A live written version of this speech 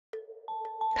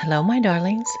Hello, my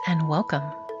darlings, and welcome.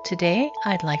 Today,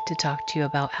 I'd like to talk to you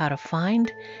about how to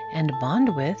find and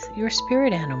bond with your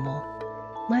spirit animal.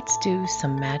 Let's do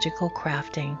some magical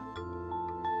crafting.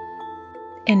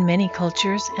 In many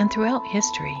cultures and throughout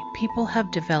history, people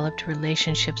have developed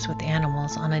relationships with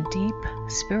animals on a deep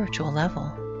spiritual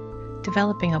level.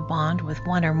 Developing a bond with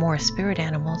one or more spirit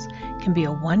animals can be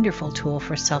a wonderful tool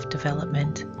for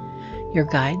self-development. Your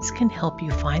guides can help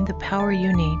you find the power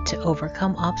you need to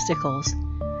overcome obstacles,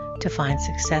 to find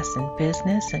success in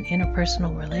business and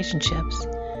interpersonal relationships,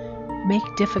 make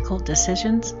difficult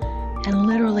decisions, and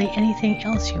literally anything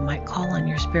else you might call on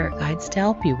your spirit guides to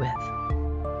help you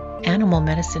with. Animal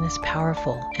medicine is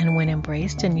powerful, and when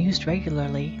embraced and used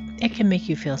regularly, it can make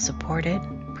you feel supported,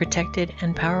 protected,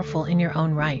 and powerful in your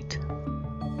own right.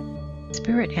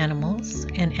 Spirit animals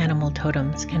and animal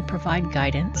totems can provide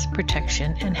guidance,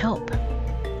 protection, and help.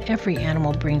 Every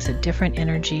animal brings a different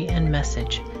energy and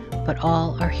message, but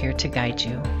all are here to guide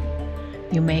you.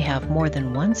 You may have more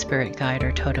than one spirit guide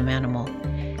or totem animal,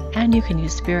 and you can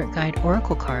use spirit guide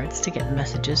oracle cards to get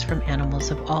messages from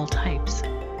animals of all types.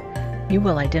 You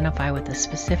will identify with a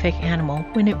specific animal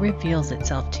when it reveals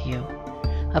itself to you.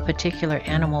 A particular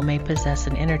animal may possess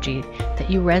an energy that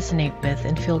you resonate with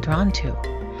and feel drawn to.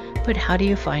 But how do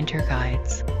you find your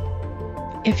guides?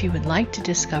 If you would like to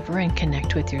discover and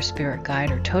connect with your spirit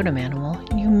guide or totem animal,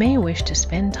 you may wish to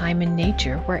spend time in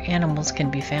nature where animals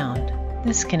can be found.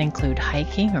 This can include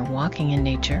hiking or walking in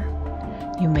nature.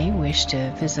 You may wish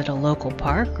to visit a local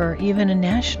park or even a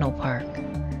national park.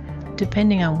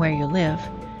 Depending on where you live,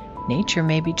 nature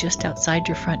may be just outside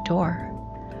your front door,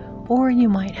 or you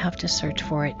might have to search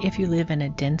for it if you live in a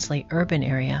densely urban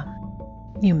area.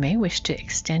 You may wish to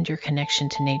extend your connection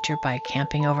to nature by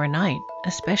camping overnight,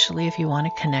 especially if you want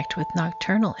to connect with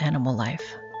nocturnal animal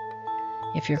life.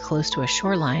 If you're close to a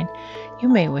shoreline, you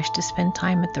may wish to spend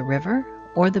time at the river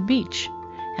or the beach,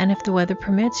 and if the weather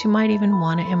permits, you might even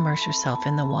want to immerse yourself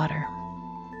in the water.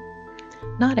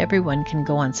 Not everyone can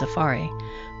go on safari,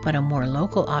 but a more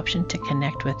local option to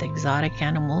connect with exotic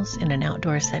animals in an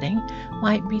outdoor setting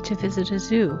might be to visit a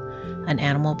zoo, an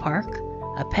animal park,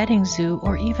 a petting zoo,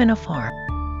 or even a farm.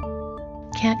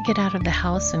 Can't get out of the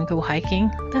house and go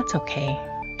hiking? That's okay.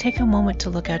 Take a moment to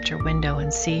look out your window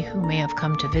and see who may have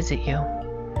come to visit you.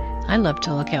 I love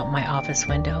to look out my office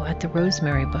window at the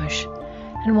rosemary bush,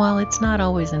 and while it's not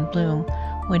always in bloom,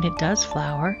 when it does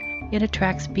flower, it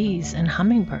attracts bees and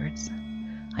hummingbirds.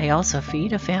 I also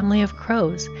feed a family of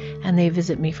crows, and they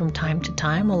visit me from time to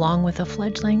time along with a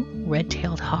fledgling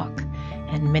red-tailed hawk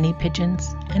and many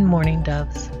pigeons and mourning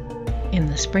doves. In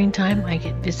the springtime, I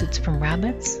get visits from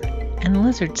rabbits, and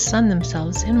lizards sun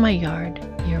themselves in my yard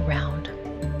year-round.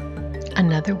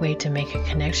 Another way to make a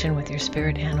connection with your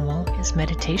spirit animal is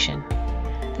meditation.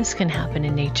 This can happen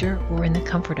in nature or in the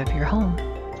comfort of your home,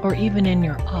 or even in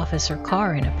your office or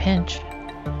car in a pinch.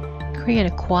 Create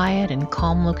a quiet and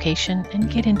calm location and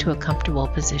get into a comfortable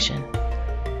position.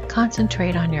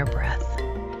 Concentrate on your breath.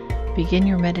 Begin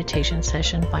your meditation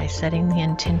session by setting the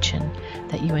intention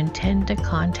that you intend to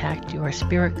contact your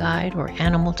spirit guide or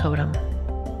animal totem.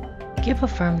 Give a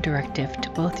firm directive to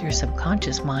both your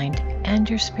subconscious mind and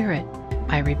your spirit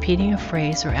by repeating a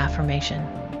phrase or affirmation.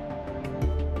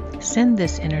 Send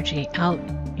this energy out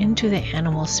into the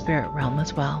animal spirit realm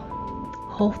as well.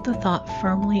 Hold the thought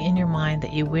firmly in your mind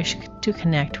that you wish to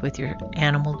connect with your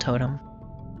animal totem.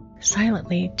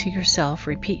 Silently to yourself,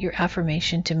 repeat your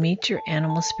affirmation to meet your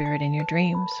animal spirit in your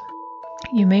dreams.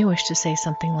 You may wish to say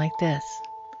something like this: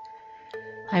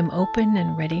 I'm open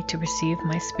and ready to receive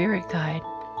my spirit guide.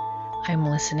 I'm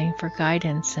listening for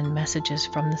guidance and messages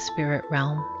from the spirit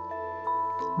realm.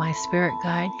 My spirit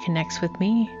guide connects with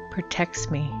me, protects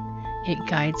me, it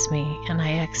guides me, and I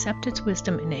accept its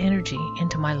wisdom and energy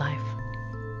into my life.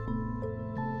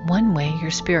 One way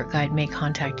your spirit guide may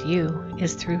contact you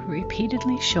is through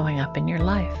repeatedly showing up in your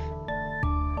life.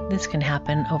 This can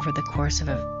happen over the course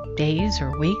of days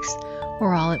or weeks,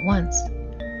 or all at once.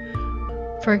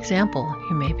 For example,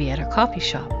 you may be at a coffee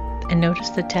shop and notice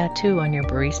the tattoo on your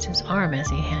barista's arm as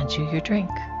he hands you your drink.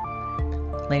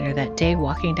 Later that day,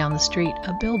 walking down the street,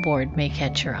 a billboard may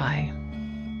catch your eye.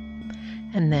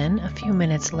 And then, a few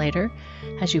minutes later,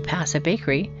 as you pass a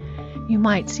bakery, you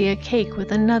might see a cake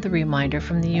with another reminder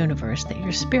from the universe that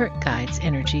your spirit guide's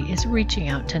energy is reaching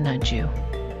out to nudge you.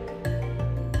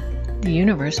 The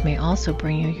universe may also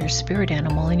bring you your spirit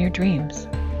animal in your dreams.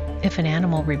 If an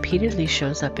animal repeatedly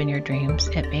shows up in your dreams,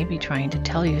 it may be trying to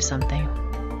tell you something.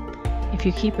 If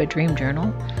you keep a dream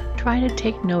journal, try to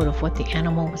take note of what the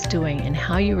animal was doing and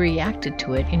how you reacted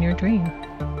to it in your dream.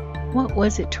 What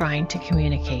was it trying to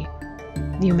communicate?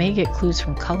 You may get clues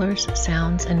from colors,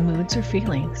 sounds, and moods or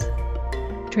feelings.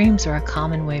 Dreams are a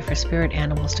common way for spirit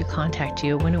animals to contact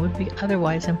you when it would be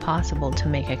otherwise impossible to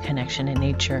make a connection in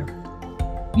nature.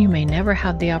 You may never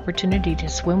have the opportunity to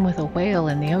swim with a whale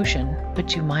in the ocean,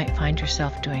 but you might find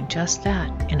yourself doing just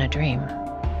that in a dream.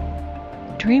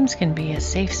 Dreams can be a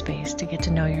safe space to get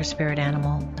to know your spirit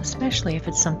animal, especially if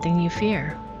it's something you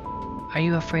fear. Are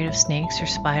you afraid of snakes or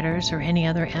spiders or any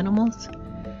other animals?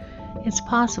 It's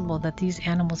possible that these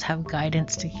animals have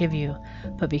guidance to give you,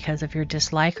 but because of your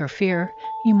dislike or fear,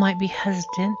 you might be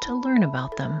hesitant to learn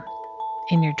about them.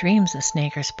 In your dreams, a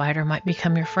snake or spider might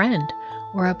become your friend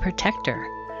or a protector.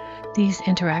 These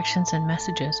interactions and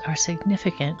messages are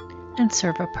significant and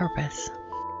serve a purpose.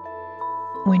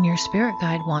 When your spirit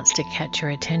guide wants to catch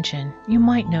your attention, you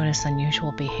might notice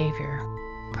unusual behavior.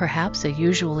 Perhaps a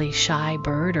usually shy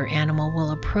bird or animal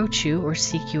will approach you or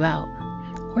seek you out,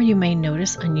 or you may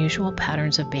notice unusual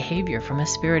patterns of behavior from a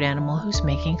spirit animal who's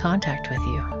making contact with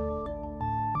you.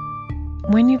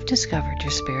 When you've discovered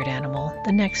your spirit animal,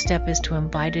 the next step is to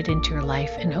invite it into your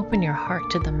life and open your heart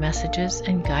to the messages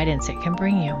and guidance it can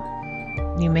bring you.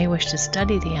 You may wish to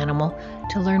study the animal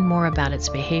to learn more about its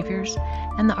behaviors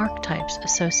and the archetypes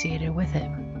associated with it.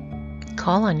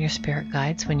 Call on your spirit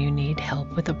guides when you need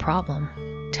help with a problem.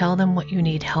 Tell them what you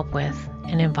need help with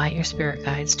and invite your spirit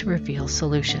guides to reveal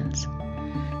solutions.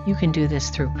 You can do this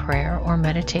through prayer or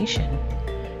meditation.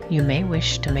 You may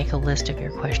wish to make a list of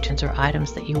your questions or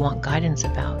items that you want guidance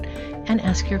about and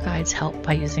ask your guides' help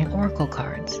by using oracle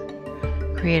cards.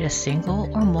 Create a single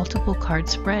or multiple card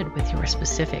spread with your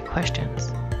specific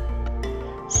questions.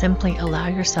 Simply allow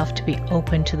yourself to be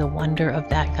open to the wonder of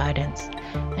that guidance,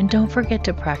 and don't forget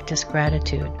to practice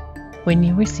gratitude. When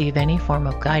you receive any form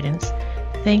of guidance,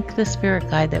 thank the spirit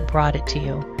guide that brought it to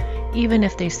you, even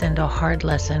if they send a hard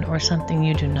lesson or something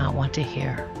you do not want to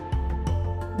hear.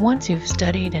 Once you've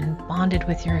studied and bonded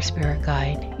with your spirit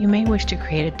guide, you may wish to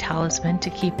create a talisman to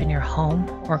keep in your home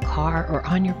or car or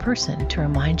on your person to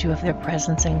remind you of their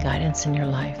presence and guidance in your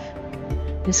life.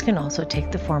 This can also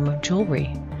take the form of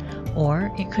jewelry,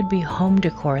 or it could be home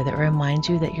decor that reminds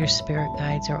you that your spirit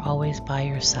guides are always by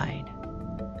your side.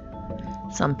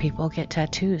 Some people get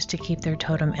tattoos to keep their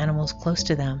totem animals close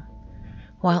to them,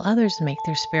 while others make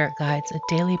their spirit guides a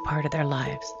daily part of their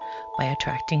lives by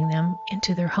attracting them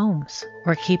into their homes,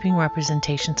 or keeping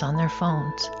representations on their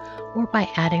phones, or by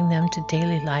adding them to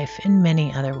daily life in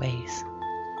many other ways.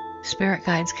 Spirit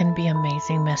guides can be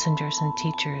amazing messengers and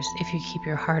teachers if you keep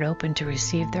your heart open to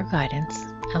receive their guidance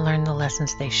and learn the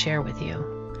lessons they share with you.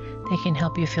 They can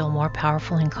help you feel more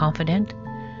powerful and confident,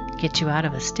 get you out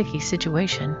of a sticky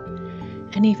situation,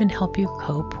 and even help you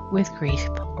cope with grief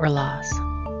or loss.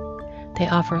 They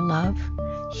offer love,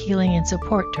 healing, and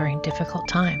support during difficult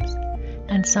times,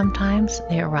 and sometimes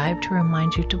they arrive to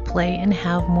remind you to play and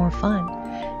have more fun,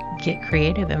 get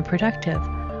creative and productive,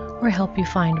 or help you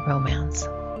find romance.